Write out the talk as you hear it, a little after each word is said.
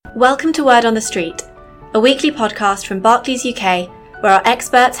Welcome to Word on the Street, a weekly podcast from Barclays UK, where our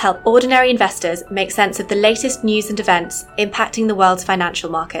experts help ordinary investors make sense of the latest news and events impacting the world's financial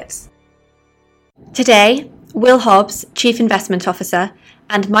markets. Today, Will Hobbs, Chief Investment Officer,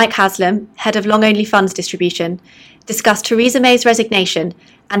 and Mike Haslam, Head of Long-Only Funds Distribution, discuss Theresa May's resignation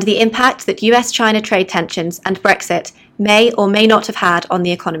and the impact that US-China trade tensions and Brexit may or may not have had on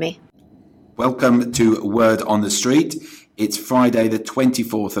the economy. Welcome to Word on the Street. It's Friday, the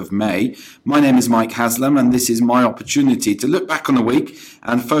 24th of May. My name is Mike Haslam, and this is my opportunity to look back on the week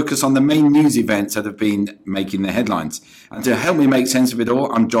and focus on the main news events that have been making the headlines. And to help me make sense of it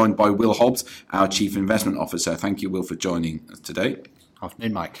all, I'm joined by Will Hobbs, our Chief Investment Officer. Thank you, Will, for joining us today.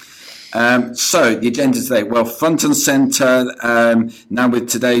 Afternoon, Mike. So the agenda today, well, front and centre, now with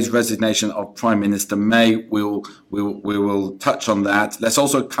today's resignation of Prime Minister May, we will touch on that. Let's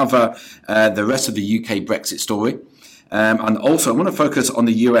also cover the rest of the UK Brexit story. And also, I want to focus on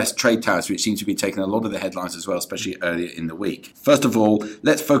the US trade tariffs, which seem to be taking a lot of the headlines as well, especially earlier in the week. First of all,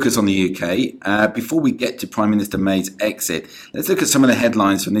 let's focus on the UK. Before we get to Prime Minister May's exit, let's look at some of the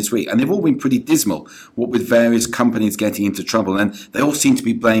headlines from this week. And they've all been pretty dismal, what with various companies getting into trouble. And they all seem to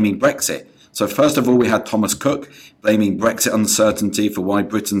be blaming Brexit. So first of all, we had Thomas Cook blaming Brexit uncertainty for why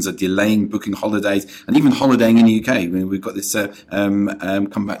Britons are delaying booking holidays and even holidaying in the UK. I mean, we've got this come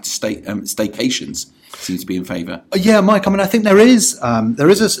back to staycations. Seems to be in favour. Yeah, Mike. I mean, I think there is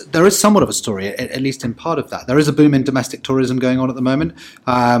somewhat of a story, at least in part of that. There is a boom in domestic tourism going on at the moment.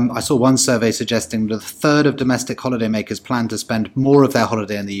 I saw one survey suggesting that a third of domestic holidaymakers plan to spend more of their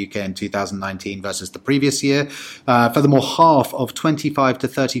holiday in the UK in 2019 versus the previous year. Furthermore, half of 25 to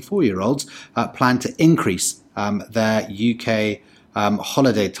 34-year-olds plan to increase their UK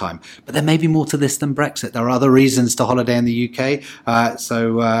holiday time. But there may be more to this than Brexit. There are other reasons to holiday in the UK.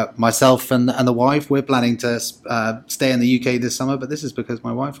 So myself and the wife, we're planning to stay in the UK this summer, but this is because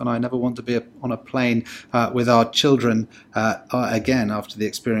my wife and I never want to be on a plane with our children again after the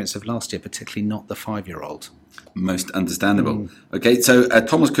experience of last year, particularly not the 5-year-old. Most understandable. Okay, so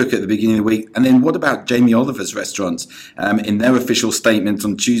Thomas Cook at the beginning of the week. And then what about Jamie Oliver's restaurants? In their official statement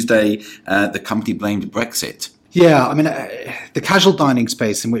on Tuesday, the company blamed Brexit. Yeah, I mean, the casual dining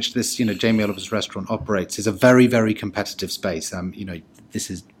space in which this, Jamie Oliver's restaurant operates is a very, very competitive space.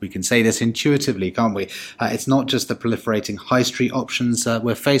 We can say this intuitively, can't we? It's not just the proliferating high street options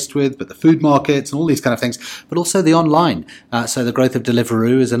we're faced with, but the food markets and all these kind of things, but also the online. So the growth of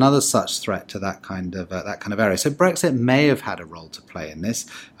Deliveroo is another such threat to that kind of area. So Brexit may have had a role to play in this,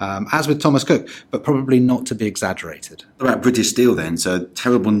 as with Thomas Cook, but probably not to be exaggerated. What about British Steel then? So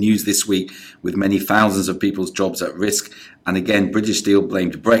terrible news this week with many thousands of people's jobs at risk. And again, British Steel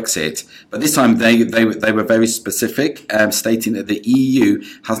blamed Brexit, but this time they were very specific, stating that the EU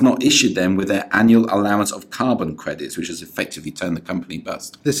has not issued them with their annual allowance of carbon credits, which has effectively turned the company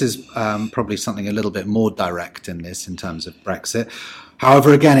bust. This is probably something a little bit more direct in terms of Brexit.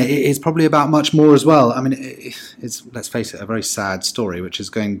 However, again, it's probably about much more as well. I mean, it's, let's face it, a very sad story, which is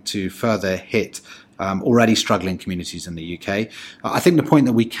going to further hit already struggling communities in the UK. I think the point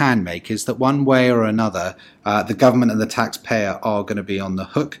that we can make is that one way or another, the government and the taxpayer are going to be on the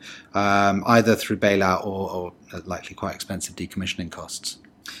hook, either through bailout or likely quite expensive decommissioning costs.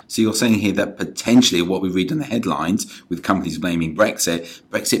 So you're saying here that potentially what we read in the headlines with companies blaming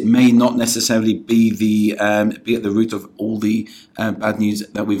Brexit may not necessarily be at the root of all the bad news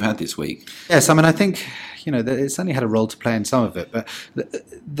that we've had this week. Yes, I mean, I think it's certainly had a role to play in some of it. But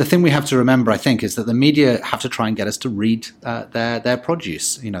the thing we have to remember, I think, is that the media have to try and get us to read their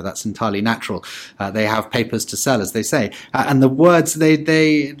produce. That's entirely natural. They have papers to sell, as they say, and the words they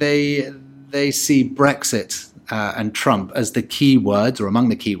see Brexit and Trump as the key words, or among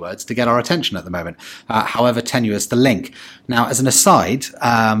the key words, to get our attention at the moment, however tenuous the link. Now, as an aside,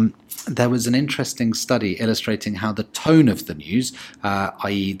 there was an interesting study illustrating how the tone of the news,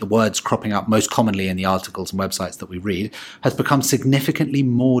 i.e. the words cropping up most commonly in the articles and websites that we read, has become significantly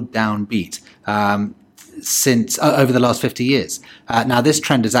more downbeat since over the last 50 years. Now, this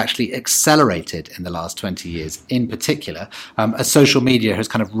trend has actually accelerated in the last 20 years, in particular, as social media has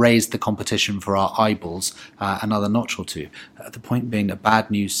kind of raised the competition for our eyeballs another notch or two. The point being that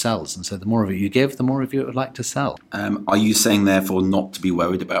bad news sells, and so the more of it you give, the more of you it would like to sell. Are you saying, therefore, not to be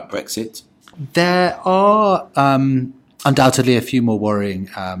worried about Brexit? There are undoubtedly a few more worrying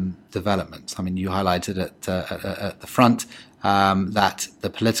developments. I mean, you highlighted at the front that the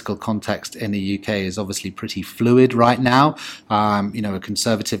political context in the UK is obviously pretty fluid right now. A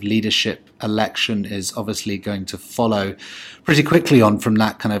Conservative leadership election is obviously going to follow pretty quickly on from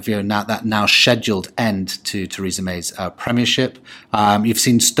that kind of now scheduled end to Theresa May's premiership. You've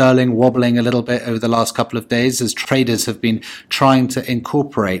seen sterling wobbling a little bit over the last couple of days as traders have been trying to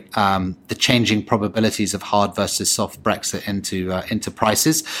incorporate the changing probabilities of hard versus soft Brexit into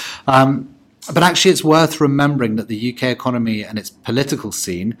prices. But actually, it's worth remembering that the UK economy and its political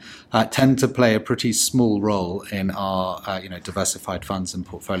scene tend to play a pretty small role in our, diversified funds and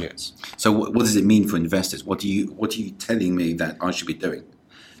portfolios. So, what does it mean for investors? What are you telling me that I should be doing?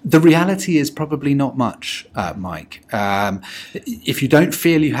 The reality is probably not much, Mike. If you don't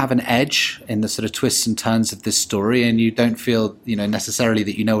feel you have an edge in the sort of twists and turns of this story, and you don't feel, necessarily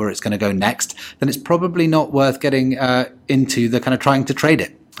that you know where it's going to go next, then it's probably not worth getting into the kind of trying to trade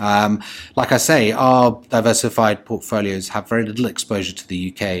it. Like I say, our diversified portfolios have very little exposure to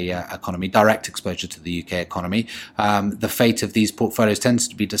the UK economy, direct exposure to the UK economy. The fate of these portfolios tends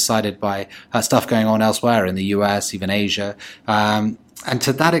to be decided by stuff going on elsewhere in the US, even Asia. And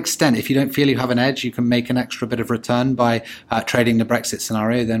to that extent, if you don't feel you have an edge, you can make an extra bit of return by trading the Brexit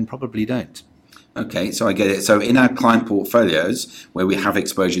scenario, then probably don't. Okay, so I get it. So in our client portfolios, where we have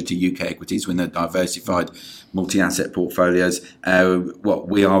exposure to UK equities, we're in the diversified multi-asset portfolios,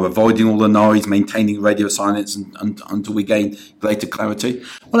 we are avoiding all the noise, maintaining radio silence until we gain greater clarity?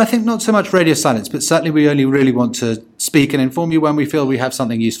 Well, I think not so much radio silence, but certainly we only really want to speak and inform you when we feel we have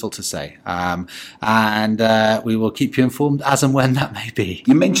something useful to say. And we will keep you informed as and when that may be.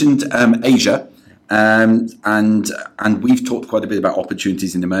 You mentioned Asia. And we've talked quite a bit about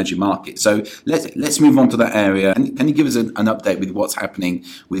opportunities in emerging markets. So let's move on to that area. And can you give us an update with what's happening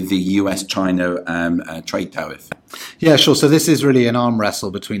with the US-China trade tariff? Yeah, sure. So this is really an arm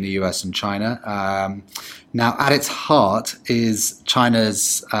wrestle between the US and China. Now, at its heart is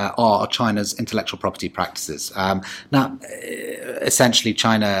China's intellectual property practices. Now, essentially,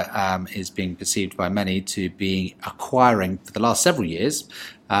 China is being perceived by many to be acquiring for the last several years.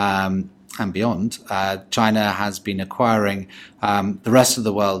 And beyond, China has been acquiring the rest of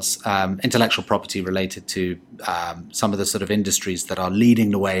the world's intellectual property related to some of the sort of industries that are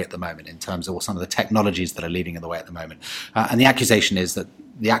leading the way at the moment in terms of some of the technologies that are leading the way at the moment. And the accusation is that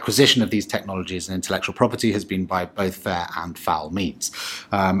the acquisition of these technologies and intellectual property has been by both fair and foul means.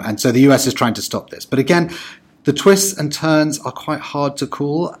 And so the US is trying to stop this. But again, the twists and turns are quite hard to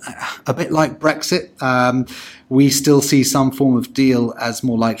call. A bit like Brexit, we still see some form of deal as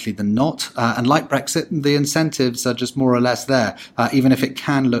more likely than not. And like Brexit, the incentives are just more or less there, even if it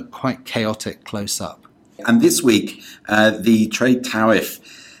can look quite chaotic close up. And this week, the trade tariff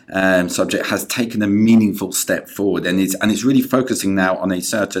subject has taken a meaningful step forward, and it's really focusing now on a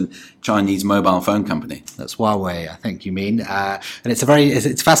certain Chinese mobile phone company. That's Huawei, I think you mean, and it's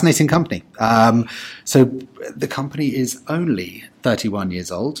a fascinating company. So the company is only 31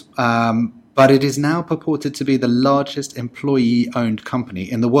 years old. But it is now purported to be the largest employee-owned company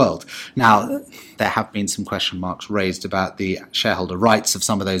in the world. Now, there have been some question marks raised about the shareholder rights of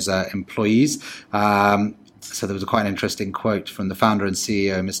some of those employees. So there was quite an interesting quote from the founder and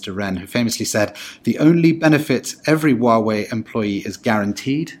CEO, Mr. Ren, who famously said, "The only benefit every Huawei employee is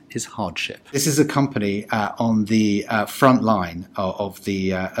guaranteed is hardship." This is a company on the front line of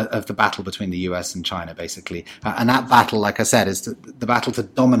the battle between the US and China, basically. And that battle, like I said, is the battle to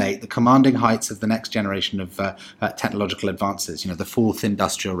dominate the commanding heights of the next generation of technological advances. The fourth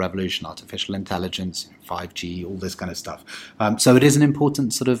industrial revolution, artificial intelligence, 5G, all this kind of stuff. So it is an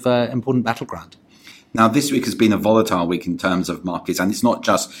important important battleground. Now, this week has been a volatile week in terms of markets, and it's not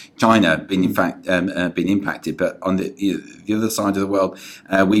just China been impacted, but on the other side of the world,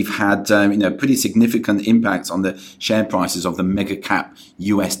 we've had pretty significant impacts on the share prices of the mega cap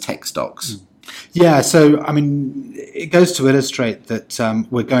US tech stocks. Yeah, so I mean, it goes to illustrate that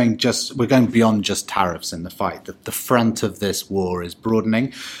we're going beyond just tariffs in the fight. That the front of this war is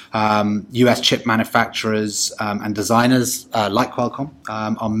broadening. U.S. chip manufacturers and designers like Qualcomm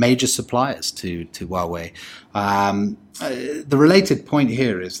are major suppliers to Huawei. The related point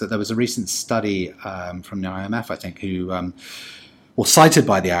here is that there was a recent study from the IMF, I think, or cited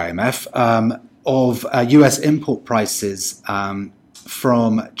by the IMF, of U.S. import prices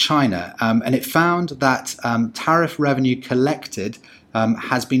from China, and it found that tariff revenue collected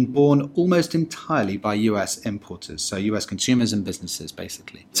has been borne almost entirely by US importers, so US consumers and businesses,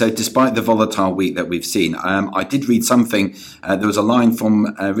 basically. So despite the volatile week that we've seen, I did read something, there was a line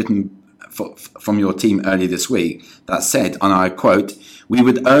written from your team earlier this week that said, and I quote, "We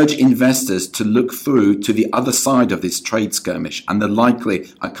would urge investors to look through to the other side of this trade skirmish and the likely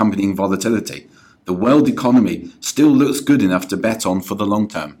accompanying volatility. The the world economy still looks good enough to bet on for the long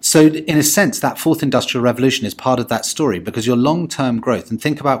term. So in a sense, that fourth industrial revolution is part of that story, because your long-term growth, and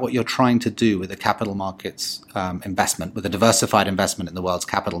think about what you're trying to do with a capital markets investment, with a diversified investment in the world's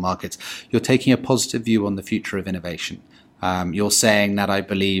capital markets, you're taking a positive view on the future of innovation. You're saying that I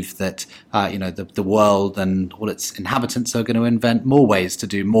believe that the world and all its inhabitants are going to invent more ways to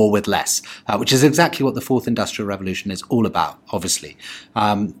do more with less, which is exactly what the fourth industrial revolution is all about, obviously.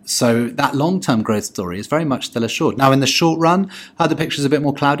 So that long-term growth story is very much still assured. Now, in the short run, the picture's a bit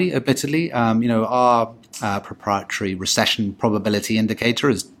more cloudy, admittedly. Our proprietary recession probability indicator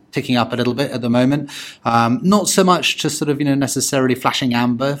is ticking up a little bit at the moment. Not so much just sort of, necessarily flashing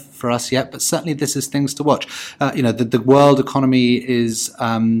amber for us yet, but certainly this is things to watch. The world economy is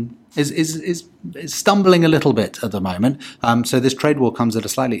stumbling a little bit at the moment. So this trade war comes at a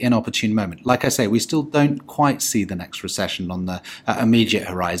slightly inopportune moment. Like I say, we still don't quite see the next recession on the immediate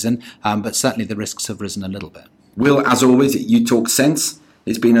horizon, but certainly the risks have risen a little bit. Will, as always, you talk sense.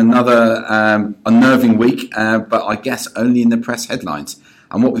 It's been another unnerving week, but I guess only in the press headlines.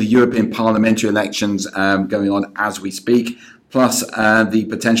 And what with the European parliamentary elections going on as we speak, plus the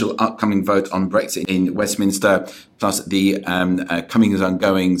potential upcoming vote on Brexit in Westminster, plus the comings and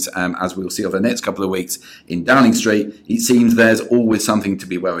goings, as we'll see over the next couple of weeks in Downing Street, it seems there's always something to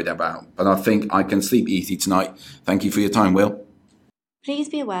be worried about. But I think I can sleep easy tonight. Thank you for your time, Will. Please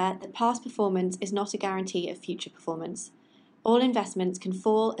be aware that past performance is not a guarantee of future performance. All investments can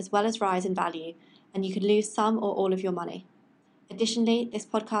fall as well as rise in value, and you could lose some or all of your money. Additionally, this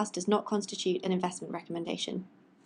podcast does not constitute an investment recommendation.